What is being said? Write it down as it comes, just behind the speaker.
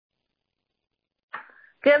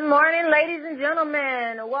Good morning, ladies and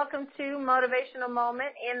gentlemen. Welcome to Motivational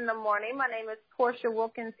Moment in the Morning. My name is Portia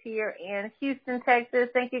Wilkins here in Houston, Texas.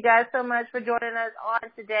 Thank you guys so much for joining us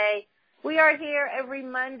on today. We are here every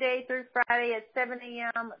Monday through Friday at 7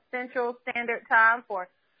 a.m. Central Standard Time for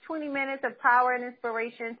 20 minutes of power and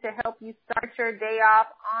inspiration to help you start your day off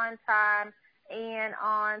on time and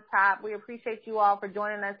on top. We appreciate you all for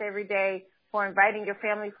joining us every day, for inviting your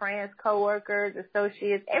family, friends, coworkers,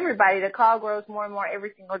 associates, everybody. The call grows more and more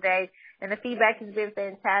every single day, and the feedback has been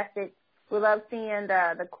fantastic. We love seeing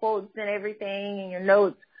the quotes and everything and your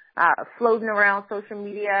notes floating around social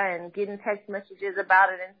media and getting text messages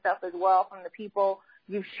about it and stuff as well from the people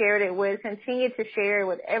you've shared it with. Continue to share it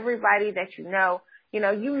with everybody that you know. You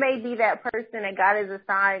know, you may be that person that God has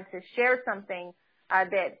assigned to share something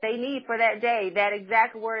that they need for that day. That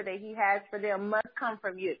exact word that He has for them must come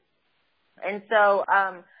from you. And so,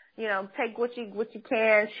 take what you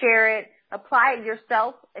can, share it, apply it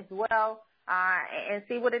yourself as well, and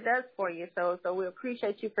see what it does for you. So we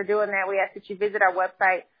appreciate you for doing that. We ask that you visit our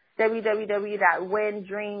website,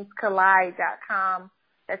 www.whendreamscollide.com.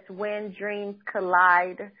 That's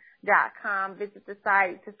whendreamscollide.com. Visit the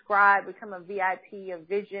site, subscribe, become a VIP, a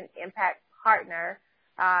Vision Impact Partner,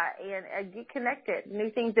 and get connected. New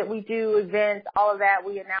things that we do, events, all of that,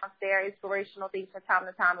 we announce there, inspirational things from time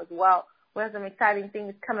to time as well. We have some exciting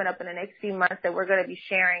things coming up in the next few months that we're going to be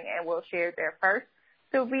sharing, and we'll share it there first.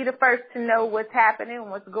 So be the first to know what's happening and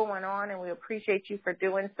what's going on, and we appreciate you for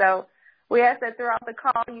doing so. We ask that throughout the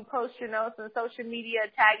call you post your notes on social media,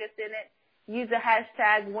 tag us in it, use the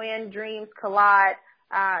hashtag WhenDreamsCollide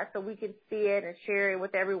so we can see it and share it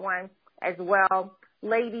with everyone as well.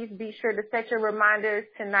 Ladies, be sure to set your reminders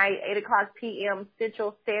tonight, 8 o'clock p.m.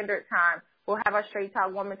 Central Standard Time. We'll have our Straight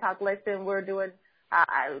Talk Woman Talk lesson. We're doing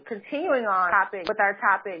continuing on topic with our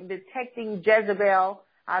topic, Detecting Jezebel.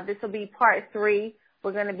 This will be part 3.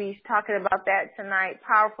 We're going to be talking about that tonight.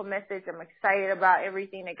 Powerful message. I'm excited about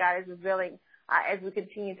everything that God is revealing as we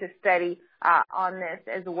continue to study on this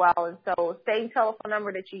as well. And so same telephone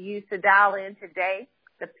number that you used to dial in today.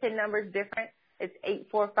 The PIN number is different. It's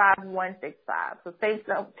 845-165. So same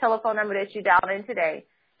telephone number that you dialed in today,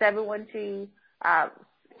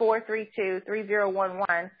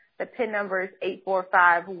 712-432-3011. The PIN number is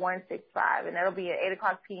 845-165, and that'll be at 8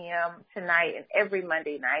 o'clock p.m. tonight and every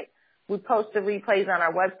Monday night. We post the replays on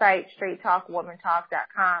our website,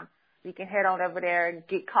 straighttalkwomantalk.com. You can head on over there and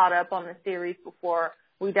get caught up on the series before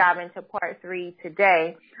we dive into part 3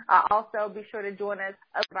 today. Also, be sure to join us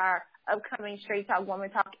for our upcoming Straight Talk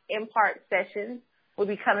Woman Talk Impart sessions. We'll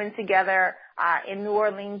be coming together in New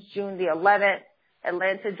Orleans, June the 11th.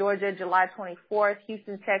 Atlanta, Georgia, July 24th,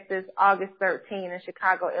 Houston, Texas, August 13th, and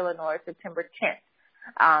Chicago, Illinois, September 10th.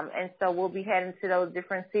 And so we'll be heading to those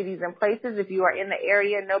different cities and places. If you are in the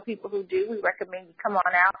area and know people who do, we recommend you come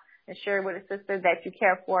on out and share with a sister that you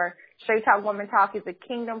care for. Straight Talk Woman Talk is a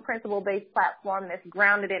kingdom principle-based platform that's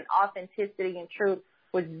grounded in authenticity and truth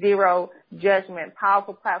with zero judgment.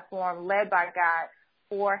 Powerful platform led by God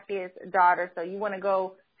for His daughter. So you want to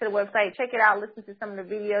go to the website, check it out, listen to some of the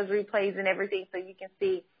videos, replays, and everything so you can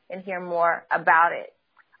see and hear more about it.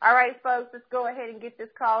 All right, folks, let's go ahead and get this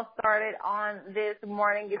call started on this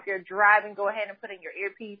morning. If you're driving, go ahead and put in your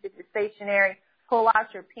earpiece. If you're stationary, pull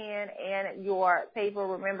out your pen and your paper.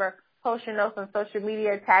 Remember, post your notes on social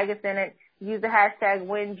media, tag us in it. Use the hashtag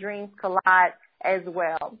WhenDreamsCollide as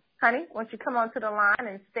well. Honey, why don't you come onto the line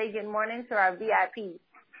and say good morning to our VIPs.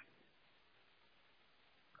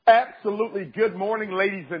 Absolutely. Good morning,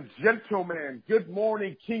 ladies and gentlemen. Good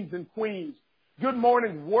morning, kings and queens. Good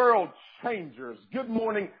morning, world changers. Good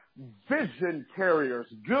morning, vision carriers.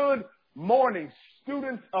 Good morning,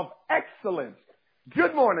 students of excellence.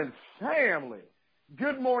 Good morning, family.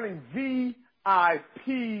 Good morning,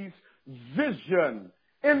 VIPs, vision,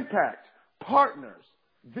 impact, partners.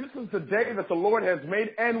 This is the day that the Lord has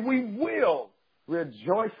made, and we will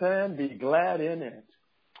rejoice and be glad in it.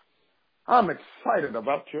 I'm excited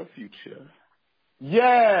about your future.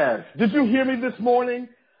 Yes. Did you hear me this morning?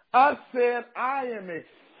 I said I am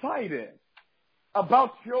excited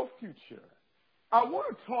about your future. I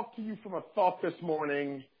want to talk to you from a thought this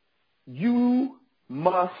morning. You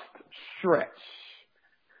must stretch.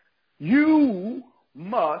 You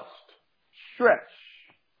must stretch.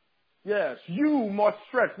 Yes, you must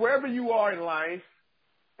stretch. Wherever you are in life,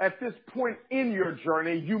 at this point in your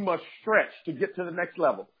journey, you must stretch to get to the next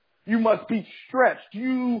level. You must be stretched.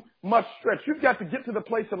 You must stretch. You've got to get to the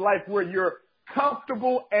place in life where you're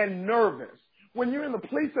comfortable and nervous. When you're in the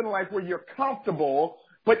place in life where you're comfortable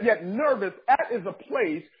but yet nervous, that is a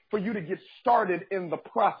place for you to get started in the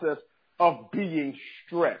process of being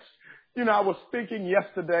stretched. You know, I was thinking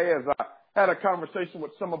yesterday as had a conversation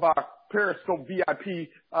with some of our Periscope VIP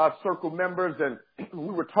circle members, and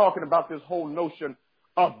we were talking about this whole notion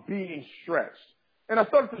of being stretched. And I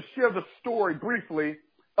started to share the story briefly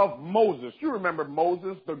of Moses. You remember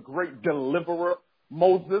Moses, the great deliverer,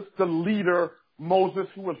 Moses, the leader, Moses,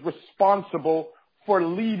 who was responsible for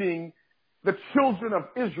leading the children of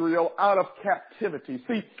Israel out of captivity.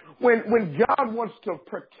 See, when God wants to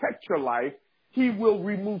protect your life, he will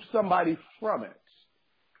remove somebody from it.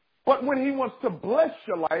 But when he wants to bless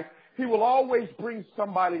your life, he will always bring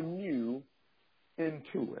somebody new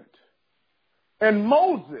into it. And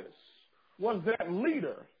Moses was that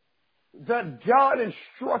leader that God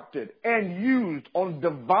instructed and used on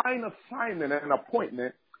divine assignment and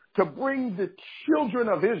appointment to bring the children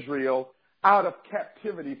of Israel out of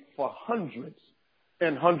captivity for hundreds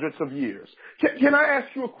and hundreds of years. Can I ask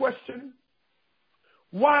you a question?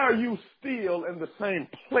 Why are you still in the same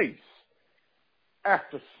place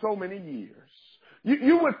after so many years?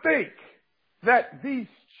 You would think that these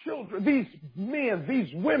children, these men, these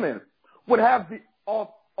women would have the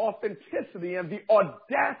authenticity and the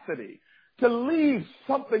audacity to leave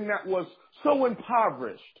something that was so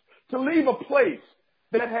impoverished, to leave a place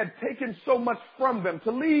that had taken so much from them,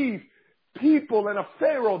 to leave people and a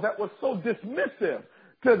Pharaoh that was so dismissive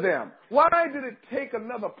to them. Why did it take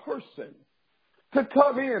another person to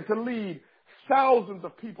come in to lead thousands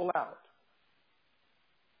of people out?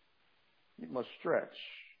 You must stretch.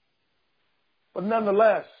 But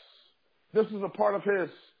nonetheless, this is a part of his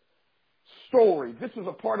story. This is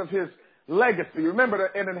a part of his legacy. Remember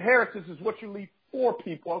that an inheritance is what you leave for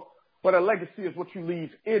people, but a legacy is what you leave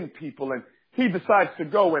in people. And he decides to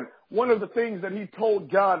go. And one of the things that he told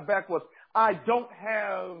God back was, I don't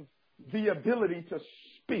have the ability to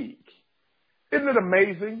speak. Isn't it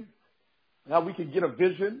amazing how we can get a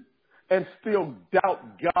vision and still doubt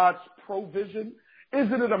God's provision?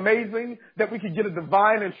 Isn't it amazing that we can get a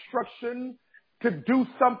divine instruction to do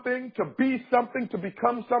something, to be something, to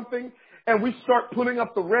become something, and we start putting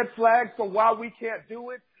up the red flags for why we can't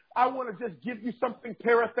do it? I want to just give you something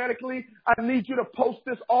parenthetically. I need you to post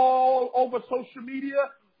this all over social media.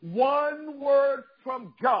 One word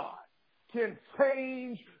from God can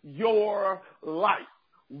change your life.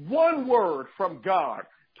 One word from God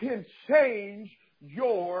can change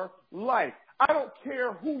your life. I don't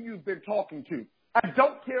care who you've been talking to. I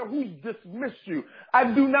don't care who's dismissed you.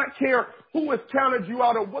 I do not care who has counted you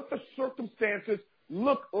out or what the circumstances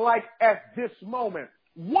look like at this moment.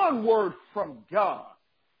 One word from God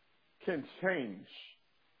can change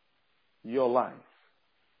your life.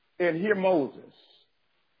 And here Moses.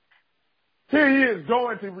 Here he is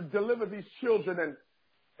going to deliver these children,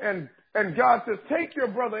 and God says, take your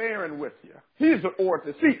brother Aaron with you. He's an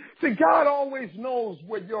orator. See, God always knows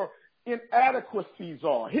where your inadequacies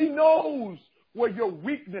are. He knows where your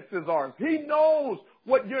weaknesses are. He knows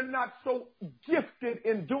what you're not so gifted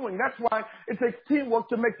in doing. That's why it takes teamwork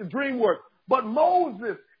to make the dream work. But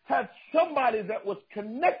Moses had somebody that was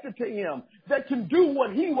connected to him that can do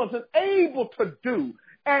what he wasn't able to do.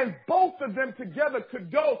 And both of them together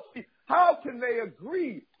could go. See, how can they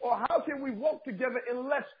agree, or how can we walk together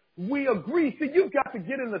unless we agree? See, you've got to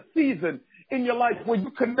get in a season in your life where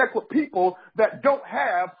you connect with people that don't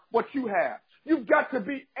have what you have. You've got to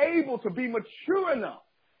be able to be mature enough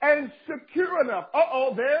and secure enough.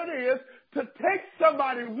 There it is, to take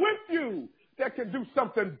somebody with you that can do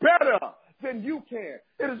something better than you can.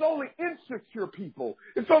 It is only insecure people.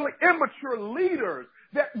 It's only immature leaders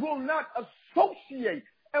that will not associate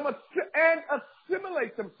and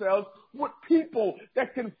assimilate themselves with people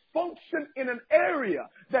that can function in an area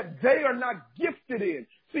that they are not gifted in.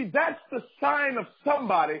 See, that's the sign of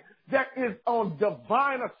somebody that is on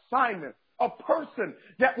divine assignment, a person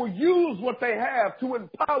that will use what they have to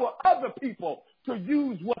empower other people to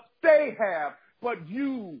use what they have. But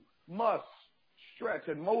you must stretch.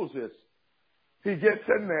 And Moses, he gets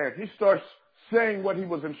in there. He starts saying what he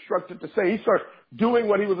was instructed to say. He starts doing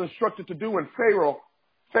what he was instructed to do. And Pharaoh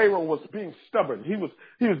was being stubborn. He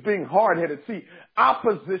was being hard-headed. See,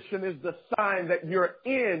 opposition is the sign that you're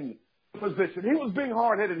in position. He was being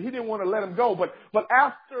hard-headed. He didn't want to let him go. But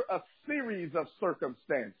after a series of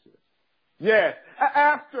circumstances, yes,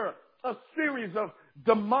 after a series of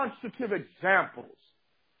demonstrative examples,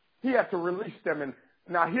 he had to release them. And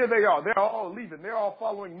now here they are. They're all leaving. They're all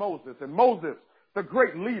following Moses. And Moses, the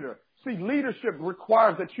great leader. See, leadership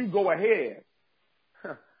requires that you go ahead.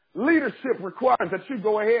 Leadership requires that you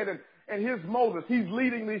go ahead, and here's Moses. He's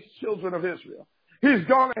leading these children of Israel. He's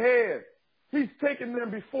gone ahead. He's taken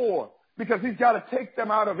them before because he's got to take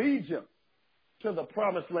them out of Egypt to the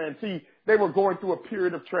promised land. See, they were going through a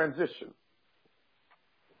period of transition.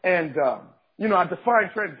 And I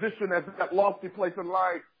define transition as that lofty place in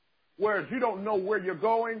life where you don't know where you're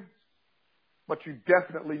going, but you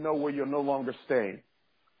definitely know where you're no longer staying.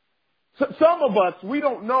 So some of us, we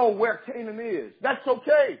don't know where Canaan is. That's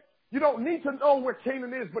okay. You don't need to know where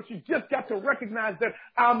Canaan is, but you just got to recognize that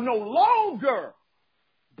I'm no longer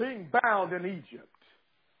being bound in Egypt.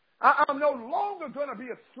 I'm no longer going to be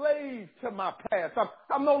a slave to my past.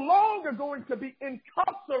 I'm no longer going to be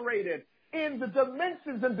incarcerated in the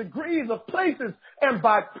dimensions and degrees of places and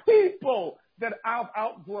by people that I've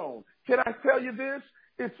outgrown. Can I tell you this?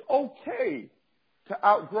 It's okay to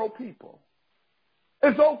outgrow people.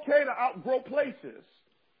 It's okay to outgrow places.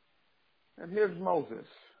 And here's Moses.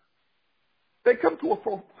 They come to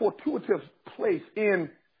a fortuitous place in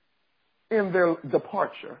their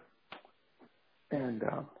departure. And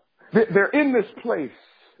they're in this place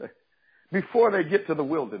before they get to the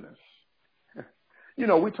wilderness.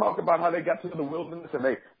 We talk about how they got to the wilderness and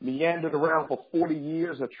they meandered around for 40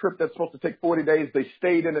 years, a trip that's supposed to take 40 days. They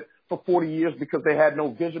stayed in it for 40 years because they had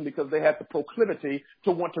no vision, because they had the proclivity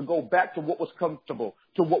to want to go back to what was comfortable,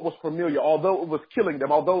 to what was familiar, although it was killing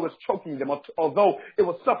them, although it was choking them, although it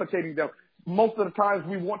was suffocating them. Most of the times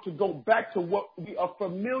we want to go back to what we are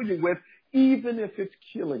familiar with, even if it's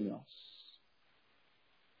killing us.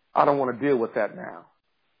 I don't want to deal with that now.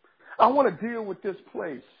 I want to deal with this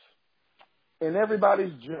place in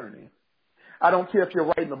everybody's journey. I don't care if you're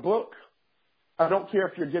writing a book. I don't care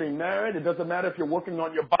if you're getting married. It doesn't matter if you're working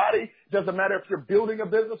on your body. It doesn't matter if you're building a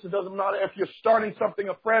business. It doesn't matter if you're starting something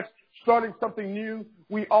afresh, starting something new.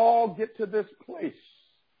 We all get to this place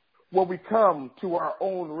where we come to our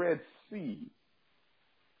own Red Sea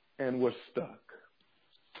and we're stuck.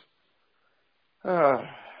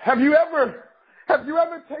 Have you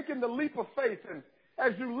ever taken the leap of faith, and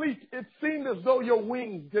as you leaped, it seemed as though your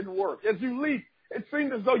wings didn't work? As you leaped, it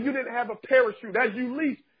seemed as though you didn't have a parachute. As you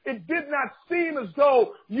leaped, it did not seem as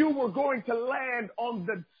though you were going to land on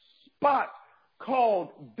the spot called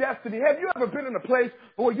destiny. Have you ever been in a place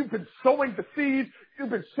where you've been sowing the seeds, you've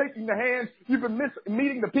been shaking the hands, you've been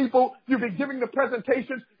meeting the people, you've been giving the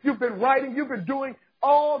presentations, you've been writing, you've been doing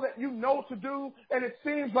all that you know to do, and it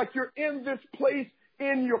seems like you're in this place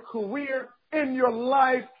in your career, in your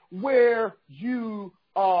life, where you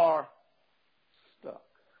are stuck?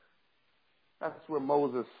 That's where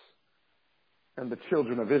Moses and the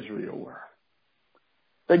children of Israel were.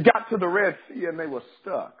 They got to the Red Sea and they were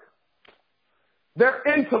stuck. Their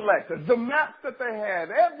intellect, the maps that they had,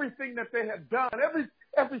 everything that they had done,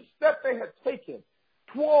 every step they had taken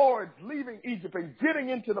towards leaving Egypt and getting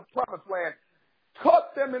into the promised land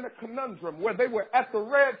caught them in a conundrum where they were at the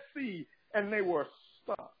Red Sea and they were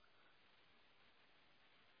stuck.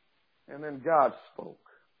 And then God spoke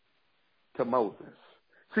to Moses.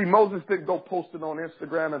 See, Moses didn't go posting on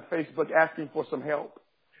Instagram and Facebook asking for some help.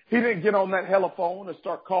 He didn't get on that telephone and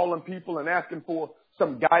start calling people and asking for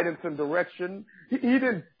some guidance and direction. He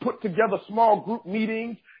didn't put together small group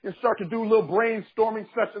meetings and start to do little brainstorming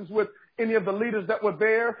sessions with any of the leaders that were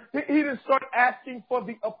there. He didn't start asking for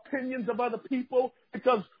the opinions of other people,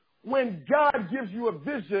 because when God gives you a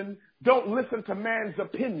vision, don't listen to man's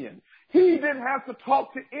opinion. He didn't have to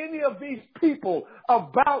talk to any of these people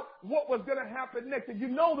about what was going to happen next. And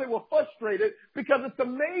they were frustrated, because it's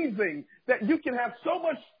amazing that you can have so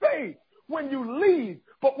much faith when you leave,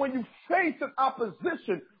 but when you face an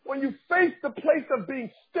opposition, when you face the place of being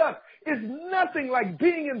stuck, it's nothing like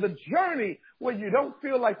being in the journey where you don't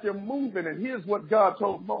feel like you're moving. And here's what God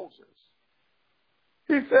told Moses.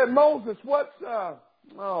 He said, Moses,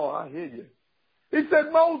 I hear you. He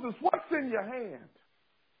said, Moses, what's in your hand?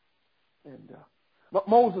 And but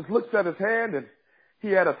Moses looks at his hand, and he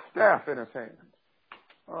had a staff in his hand.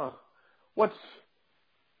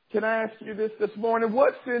 Can I ask you this morning?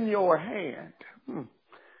 What's in your hand?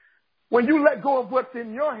 When you let go of what's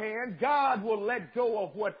in your hand, God will let go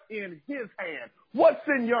of what's in his hand. What's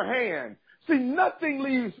in your hand? See, nothing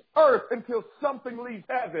leaves earth until something leaves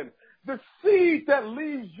heaven. The seed that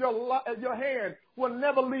leaves your hand will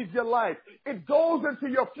never leave your life. It goes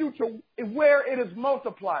into your future where it is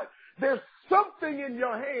multiplied. There's something in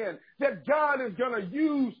your hand that God is going to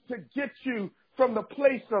use to get you from the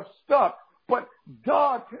place of stuck. But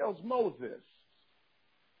God tells Moses,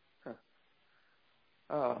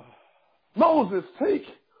 Moses, take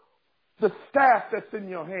the staff that's in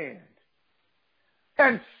your hand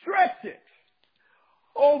and stretch it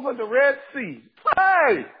over the Red Sea.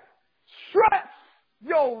 Hey, stretch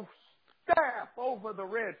your staff over the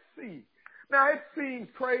Red Sea. Now, it seems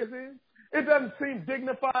crazy. It doesn't seem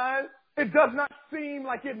dignified. It does not seem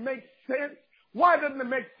like it makes sense. Why doesn't it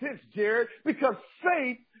make sense, Jared? Because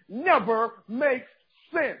faith never makes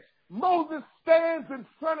sense. Moses stands in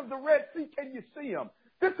front of the Red Sea. Can you see him?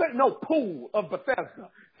 This ain't no pool of Bethesda.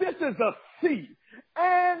 This is a sea.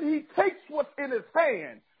 And he takes what's in his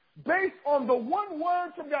hand based on the one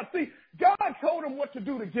word from God. See, God told him what to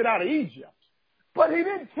do to get out of Egypt. But he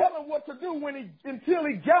didn't tell him what to do until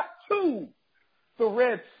he got to the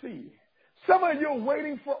Red Sea. Some of you are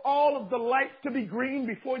waiting for all of the lights to be green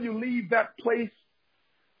before you leave that place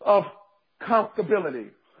of comfortability.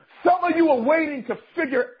 Some of you are waiting to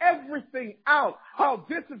figure everything out, how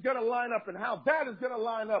this is going to line up and how that is going to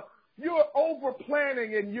line up. You're over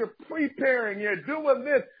planning and you're preparing. You're doing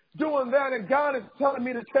this, doing that, and God is telling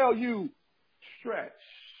me to tell you, stretch.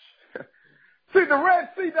 See, the Red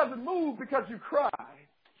Sea doesn't move because you cry.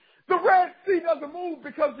 The Red Sea doesn't move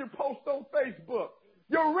because you post on Facebook.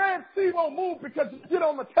 Your Red Sea won't move because you get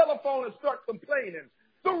on the telephone and start complaining.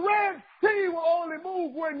 The Red Sea will only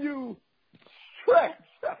move when you stretch.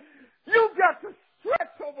 You've got to stretch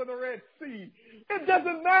over the Red Sea. It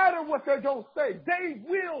doesn't matter what they're going to say. They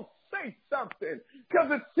will say something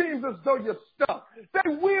because it seems as though you're stuck. They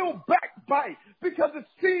will backbite because it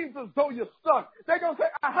seems as though you're stuck. They're going to say,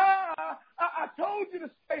 aha, I told you to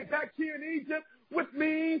stay back here in Egypt with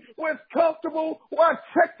me where it's comfortable, where our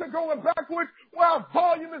checks are going backwards, where our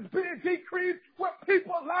volume is being decreased, where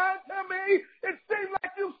people lie to me. It seems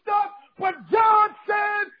like you're stuck, but God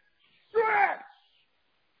said, stretch.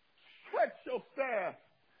 Stretch yourself.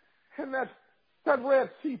 And that Red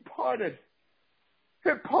Sea parted.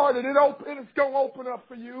 It parted. It's going to open up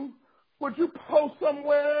for you. Would you post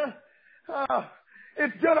somewhere?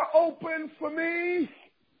 It's going to open for me.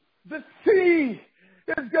 The sea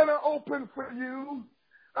is going to open for you.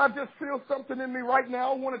 I just feel something in me right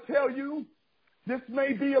now. I want to tell you this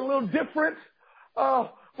may be a little different,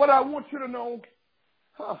 but I want you to know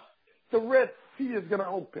the Red Sea is going to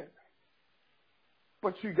open.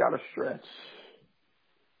 But you got to stretch.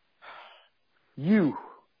 You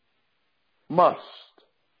must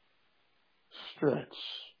stretch.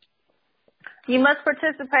 You must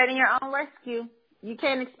participate in your own rescue. You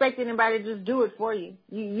can't expect anybody to just do it for you.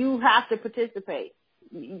 You have to participate.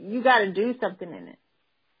 You got to do something in it.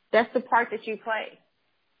 That's the part that you play.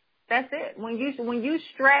 That's it. When you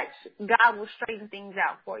stretch, God will straighten things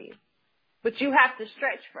out for you. But you have to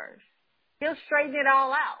stretch first. He'll straighten it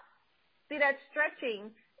all out. See, that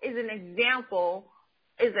stretching is an example,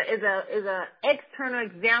 is a external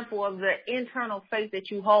example of the internal faith that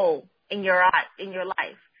you hold in your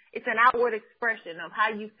life. It's an outward expression of how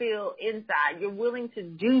you feel inside. You're willing to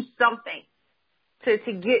do something to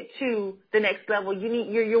get to the next level.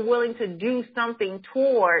 You're willing to do something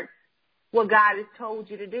toward what God has told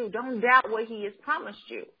you to do. Don't doubt what He has promised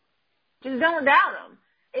you. Just don't doubt Him.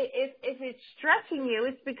 If it's stretching you,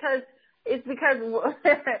 it's because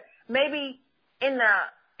maybe in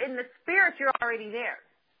the spirit you're already there.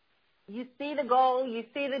 You see the goal, you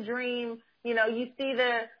see the dream, you see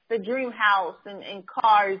the dream house and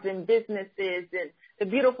cars and businesses and the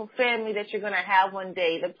beautiful family that you're going to have one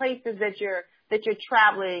day, the places that you're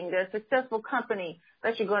traveling, the successful company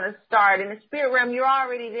that you're going to start. In the spirit realm, you're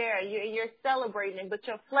already there. You're celebrating, but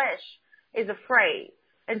your flesh is afraid.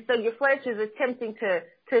 And so your flesh is attempting to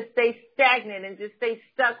stay stagnant and just stay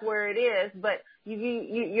stuck where it is, but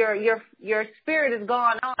your spirit has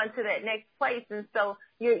gone on to that next place, and so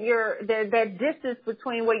that distance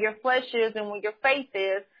between where your flesh is and where your faith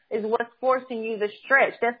is what's forcing you to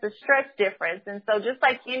stretch. That's the stretch difference. And so just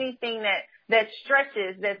like anything that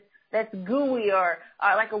stretches, that's gooey or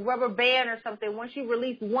like a rubber band or something, once you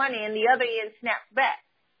release one end, the other end snaps back.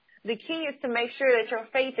 The key is to make sure that your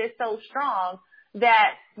faith is so strong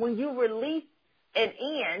that when you release an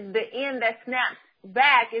end, the end that snaps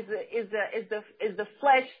back is the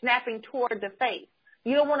flesh snapping toward the faith.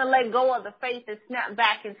 You don't want to let go of the faith and snap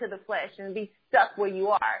back into the flesh and be stuck where you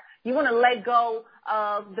are. You want to let go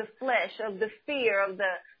of the flesh, of the fear, of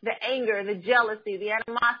the anger, the jealousy, the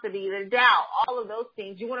animosity, the doubt, all of those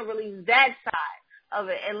things. You want to release that side of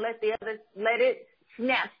it and let it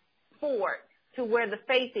snap forward to where the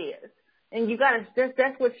faith is. And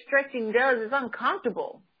that's what stretching does. It's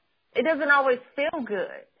uncomfortable. It doesn't always feel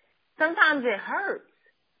good. Sometimes it hurts.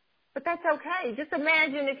 But that's okay. Just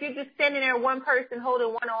imagine if you're just standing there, one person holding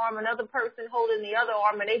one arm, another person holding the other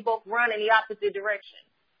arm, and they both run in the opposite direction.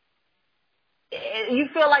 You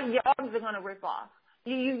feel like your arms are going to rip off.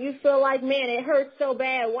 You feel like, man, it hurts so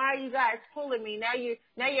bad. Why are you guys pulling me? Now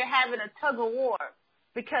you're having a tug of war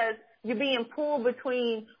because you're being pulled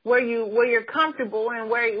between where you're comfortable and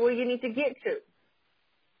where you need to get to.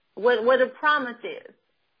 Where the promise is.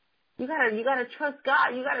 You gotta trust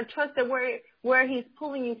God. You gotta trust that where He's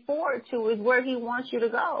pulling you forward to is where He wants you to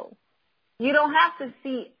go. You don't have to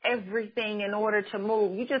see everything in order to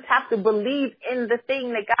move. You just have to believe in the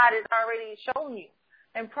thing that God has already shown you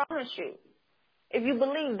and promised you. If you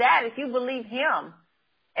believe that, if you believe Him,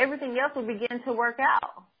 everything else will begin to work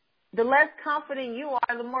out. The less confident you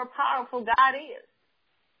are, the more powerful God is.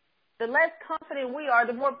 The less confident we are,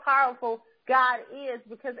 the more powerful God is,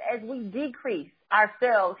 because as we decrease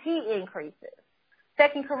ourselves, He increases.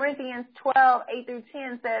 2 Corinthians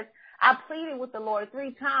 12:8-10 says, I pleaded with the Lord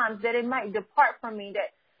 3 times that it might depart from me,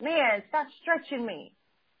 that, man, stop stretching me.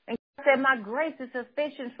 And God said, my grace is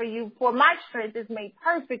sufficient for you, for my strength is made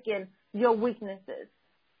perfect in your weaknesses.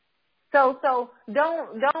 So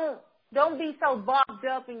don't be so bogged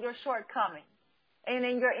up in your shortcomings and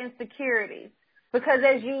in your insecurities. Because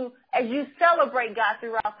as you celebrate God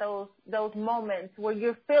throughout those moments where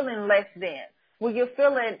you're feeling less than, where you're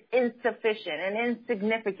feeling insufficient and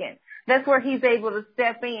insignificant, that's where He's able to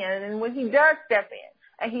step in. And when He does step in,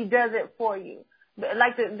 and He does it for you,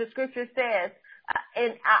 like the scripture says,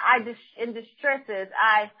 in distresses,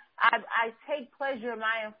 I take pleasure in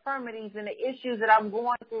my infirmities and the issues that I'm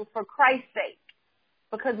going through for Christ's sake.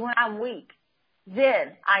 Because when I'm weak,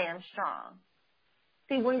 then I am strong.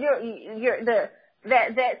 See, when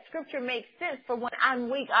that scripture makes sense. For when I'm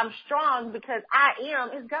weak, I'm strong, because I am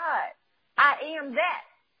is God. I am that.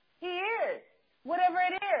 He is. Whatever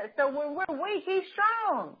it is. So when we're weak, He's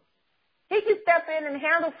strong. He can step in and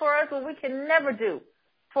handle for us what we can never do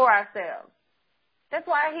for ourselves. That's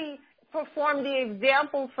why He performed the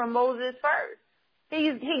example for Moses first. He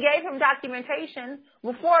gave him documentation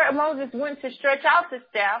before Moses went to stretch out the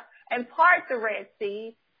staff and part the Red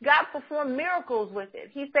Sea. God performed miracles with it.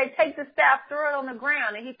 He said, take the staff, throw it on the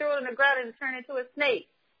ground. And He threw it on the ground and it turned into a snake.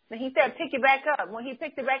 And He said, pick it back up. When He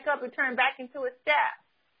picked it back up, it turned back into a staff.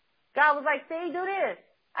 God was like, see, do this.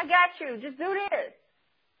 I got you. Just do this.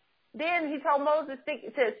 Then He told Moses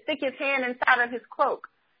to stick his hand inside of his cloak.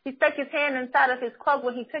 He stuck his hand inside of his cloak.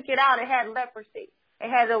 When he took it out, it had leprosy. It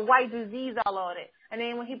had a white disease all on it. And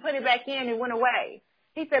then when He put it back in, it went away.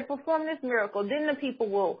 He said, perform this miracle. Then the people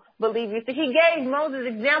will believe you. So He gave Moses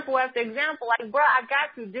example after example. Like, bro, I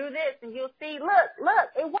got you. Do this. And you'll see, look,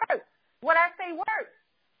 it works. What I say works.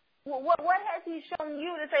 What has He shown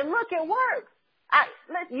you to say, look, it works?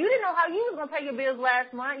 You didn't know how you was going to pay your bills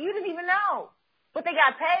last month. You didn't even know. But they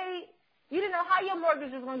got paid. You didn't know how your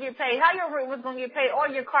mortgage was going to get paid, how your rent was going to get paid, or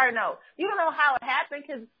your car note. You don't know how it happened,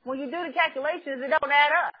 because when you do the calculations, it don't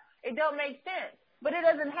add up. It don't make sense. But it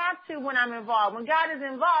doesn't have to when I'm involved. When God is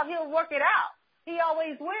involved, He'll work it out. He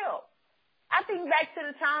always will. I think back to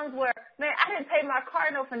the times where, man, I didn't pay my car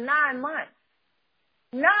note for 9 months.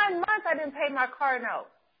 9 months I didn't pay my car note.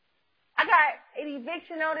 I got an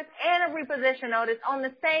eviction notice and a repossession notice on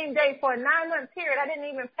the same day for a 9-month period. I didn't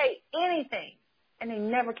even pay anything. And they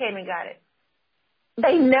never came and got it.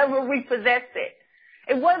 They never repossessed it.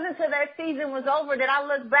 It wasn't until that season was over that I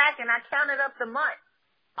looked back and I counted up the months.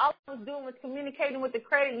 All I was doing was communicating with the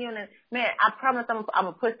credit union. Man, I promise I'm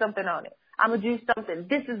going to put something on it. I'm going to do something.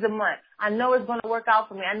 This is the month. I know it's going to work out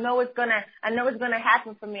for me. I know it's going to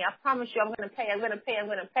happen for me. I promise you I'm going to pay. I'm going to pay. I'm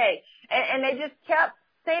going to pay. And they just kept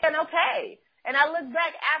saying, okay. And I looked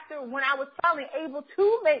back after when I was finally able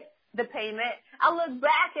to make the payment. I looked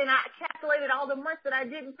back and I calculated all the months that I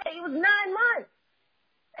didn't pay. It was 9 months.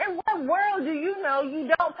 In what world do you know you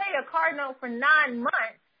don't pay a car note for 9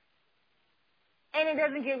 months and it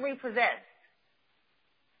doesn't get repossessed?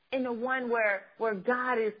 In the one where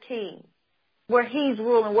God is king, where He's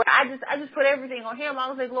ruling, where I just put everything on Him. I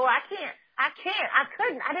was like, Lord, I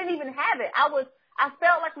couldn't. I didn't even have it. I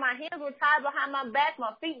felt like my hands were tied behind my back,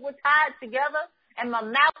 my feet were tied together, and my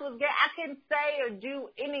mouth was gagged. I couldn't say or do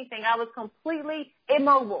anything. I was completely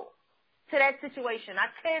immobile to that situation. I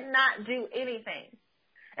could not do anything.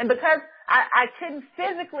 And because I couldn't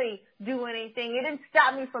physically do anything, it didn't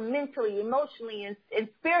stop me from mentally, emotionally, and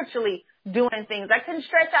spiritually doing things. I couldn't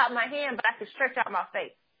stretch out my hand, but I could stretch out my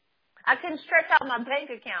faith. I couldn't stretch out my bank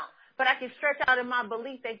account, but I could stretch out in my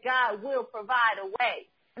belief that God will provide a way.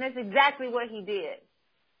 And that's exactly what He did.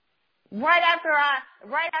 Right after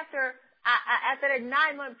that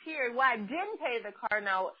 9-month period where I didn't pay the car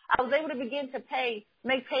note, I was able to begin to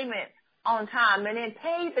make payments on time, and then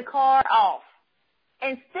paid the car off.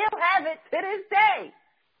 And still have it to this day.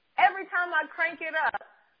 Every time I crank it up,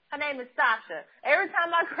 her name is Sasha. Every time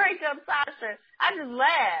I crank up Sasha, I just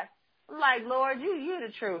laugh. I'm like, Lord, you the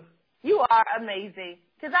truth. You are amazing.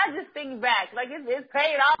 Because I just think back, like it's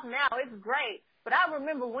paid off now. It's great. But I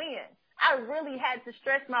remember when I really had to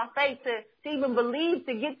stretch my faith to even believe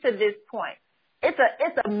to get to this point. It's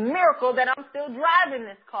a miracle that I'm still driving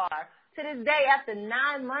this car to this day after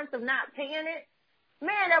 9 months of not paying it.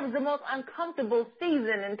 Man, that was the most uncomfortable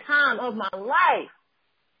season and time of my life.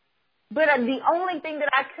 But the only thing that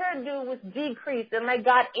I could do was decrease and let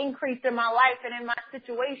God increase in my life and in my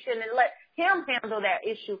situation and let him handle that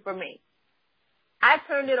issue for me. I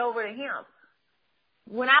turned it over to him.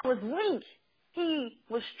 When I was weak, he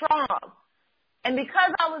was strong. And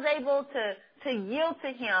because I was able to yield to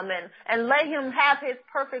him and let him have his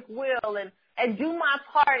perfect will and do my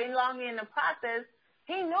part along in the process,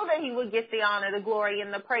 he knew that he would get the honor, the glory,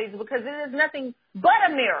 and the praise, because it is nothing but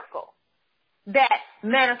a miracle that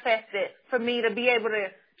manifested for me to be able to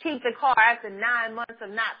keep the car after 9 months of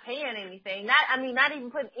not paying anything. Not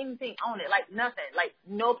even putting anything on it, like nothing, like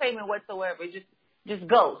no payment whatsoever. Just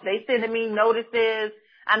goes. They sending me notices.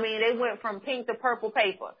 They went from pink to purple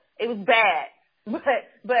paper. It was bad.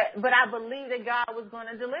 But I believed that God was going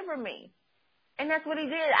to deliver me. And that's what he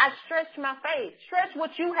did. I stretched my faith. Stretch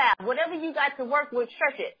what you have. Whatever you got to work with,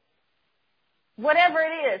 stretch it. Whatever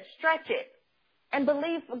it is, stretch it. And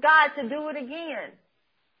believe for God to do it again.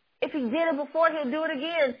 If he did it before, he'll do it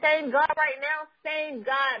again. Same God right now, same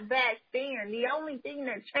God back then. The only thing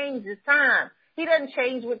that changed is time. He doesn't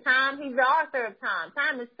change with time. He's the author of time.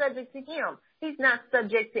 Time is subject to him. He's not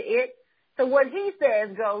subject to it. So what he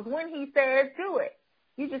says goes. When he says, do it.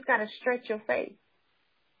 You just got to stretch your faith.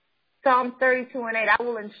 Psalm 32:8, I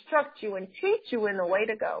will instruct you and teach you in the way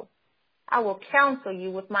to go. I will counsel you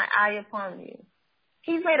with my eye upon you.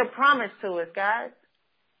 He's made a promise to us, guys.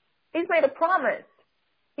 He's made a promise.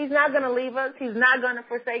 He's not going to leave us. He's not going to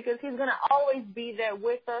forsake us. He's going to always be there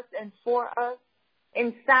with us and for us,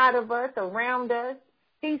 inside of us, around us.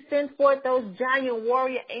 He sent forth those giant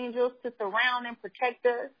warrior angels to surround and protect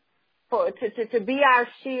us, to be our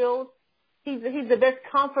shield. He's the best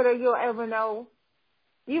comforter you'll ever know.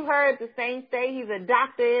 You heard the saints say he's a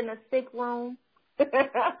doctor in a sick room,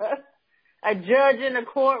 a judge in a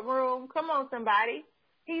courtroom. Come on, somebody.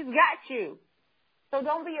 He's got you. So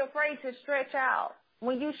don't be afraid to stretch out.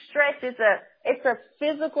 When you stretch, it's a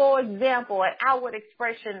physical example, an outward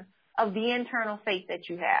expression of the internal faith that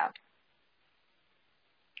you have.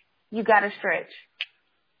 You got to stretch.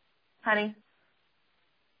 Honey?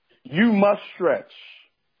 You must stretch.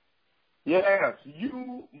 Yes,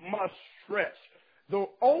 you must stretch. The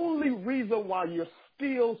only reason why you're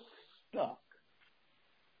still stuck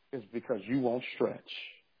is because you won't stretch.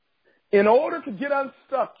 In order to get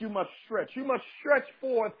unstuck, you must stretch. You must stretch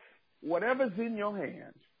forth whatever's in your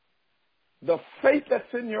hand, the faith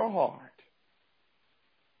that's in your heart,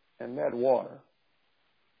 and that water,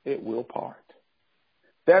 it will part.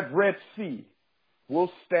 That Red Sea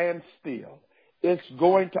will stand still. It's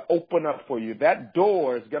going to open up for you. That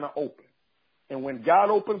door is going to open. And when God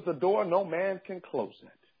opens the door, no man can close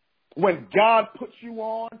it. When God puts you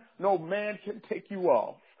on, no man can take you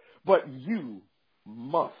off. But you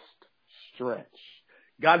must stretch.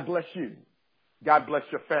 God bless you. God bless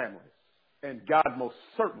your families. And God most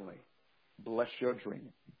certainly bless your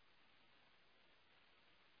dreams.